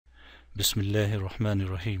Bismillahir Rahmanir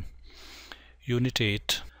Rahim. Unit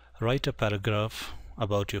 8. Write a paragraph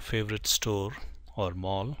about your favorite store or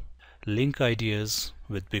mall. Link ideas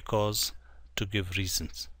with because to give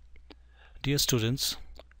reasons. Dear students,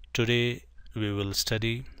 today we will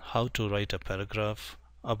study how to write a paragraph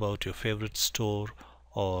about your favorite store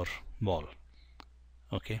or mall.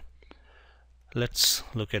 Okay, let's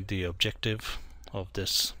look at the objective of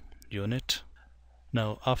this unit.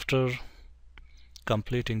 Now, after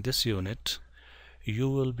completing this unit, you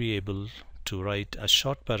will be able to write a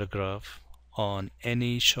short paragraph on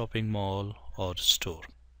any shopping mall or store.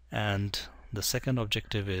 And the second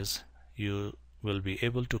objective is you will be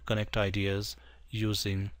able to connect ideas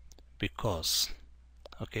using because.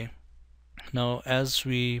 Okay, now as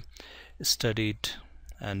we studied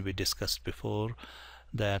and we discussed before,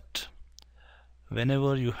 that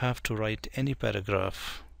whenever you have to write any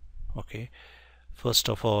paragraph, okay, first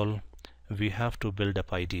of all we have to build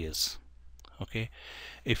up ideas. Okay,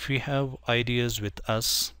 if we have ideas with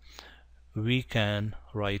us, we can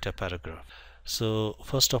write a paragraph. So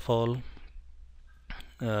first of all,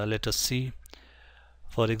 let us see.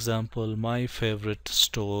 For example, my favorite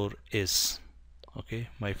store is, okay,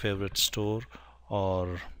 my favorite store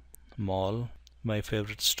or mall, my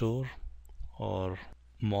favorite store or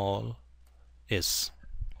mall is.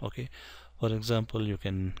 Okay, for example, you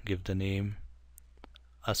can give the name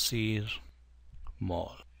Asir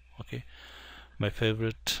Mall. Okay, my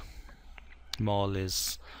favorite mall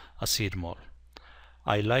is Asir Mall.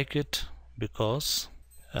 I like it because,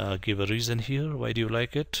 give a reason here. Why do you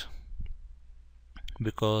like it?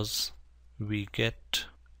 Because we get,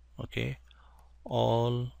 okay,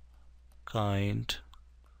 all kind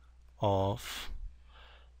of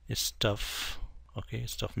stuff. Okay,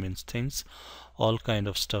 stuff means things, all kind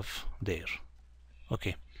of stuff there.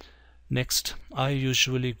 Okay, next, I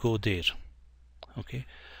usually go there. Okay,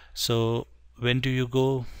 so when do you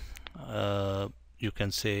go? You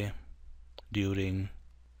can say during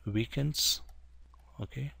weekends.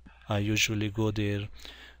 Okay, I usually go there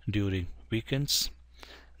during weekends.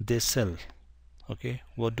 They sell. Okay,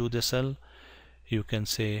 what do they sell? You can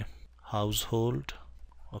say household.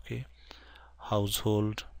 Okay,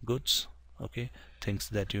 household goods. Okay, things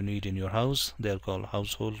that you need in your house, they are called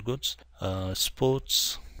household goods.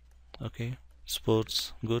 Sports. Okay,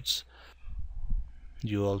 sports goods.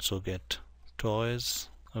 You also get toys.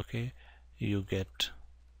 Okay, you get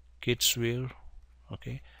kids wear.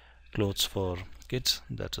 Okay, clothes for kids,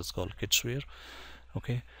 that is called kids wear.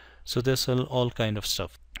 Okay, so they sell all kind of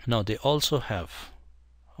stuff. Now they also have,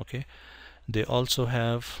 okay, they also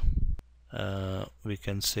have, we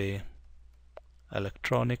can say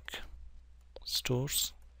electronic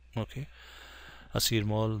stores. Okay, Asir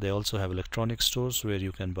Mall, they also have electronic stores where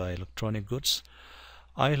you can buy electronic goods.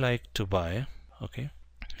 I like to buy, okay,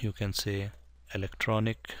 you can say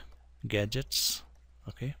electronic gadgets,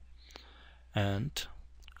 okay, and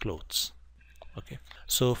clothes. Okay,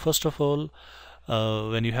 so first of all,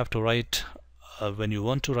 when you have to write, when you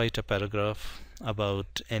want to write a paragraph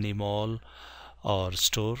about any mall or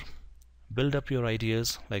store, build up your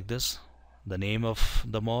ideas like this. The name of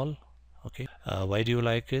the mall, okay, why do you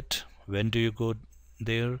like it, when do you go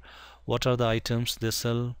there, what are the items they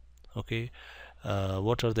sell, okay,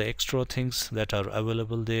 what are the extra things that are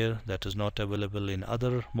available there that is not available in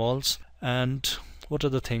other malls, and what are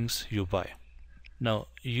the things you buy. Now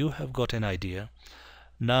you have got an idea.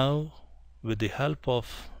 Now with the help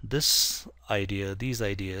of this idea, these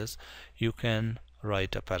ideas, you can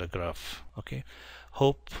write a paragraph. Okay,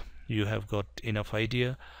 hope you have got enough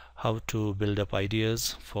idea how to build up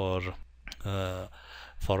ideas for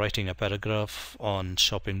writing a paragraph on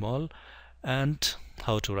shopping mall and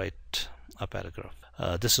how to write a paragraph.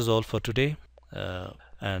 This is all for today,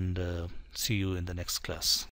 and see you in the next class.